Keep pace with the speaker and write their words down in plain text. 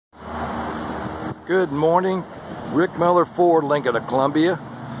Good morning, Rick Miller, Ford, Lincoln of Columbia.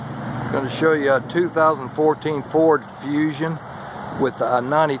 I'm going to show you a 2014 Ford Fusion with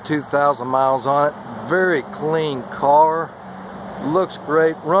 92,000 miles on it. Very clean car, looks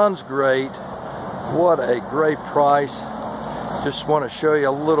great, runs great. What a great price. Just want to show you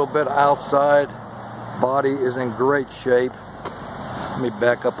a little bit outside. Body is in great shape. Let me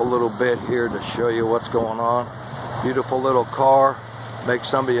back up a little bit here to show you what's going on. Beautiful little car. Makes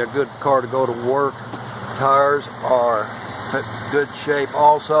somebody a good car to go to work. Tires are in good shape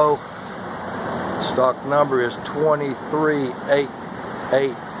also. Stock number is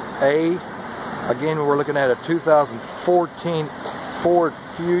 2388A. Again, we're looking at a 2014 Ford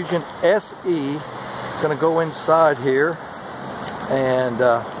Fusion SE. Gonna go inside here and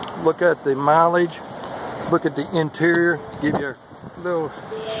look at the mileage, look at the interior, give you a little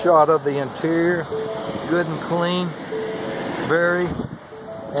shot of the interior. Good and clean, very.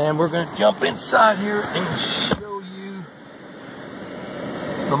 And we're going to jump inside here and show you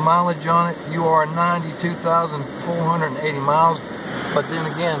the mileage on it. You are 92,480 miles, but then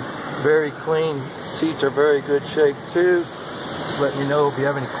again, very clean. Seats are very good shape too. Just let me know if you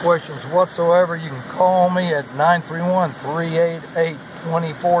have any questions whatsoever. You can call me at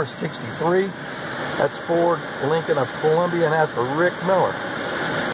 931-388-2463. That's Ford, Lincoln of Columbia, and that's for Rick Miller.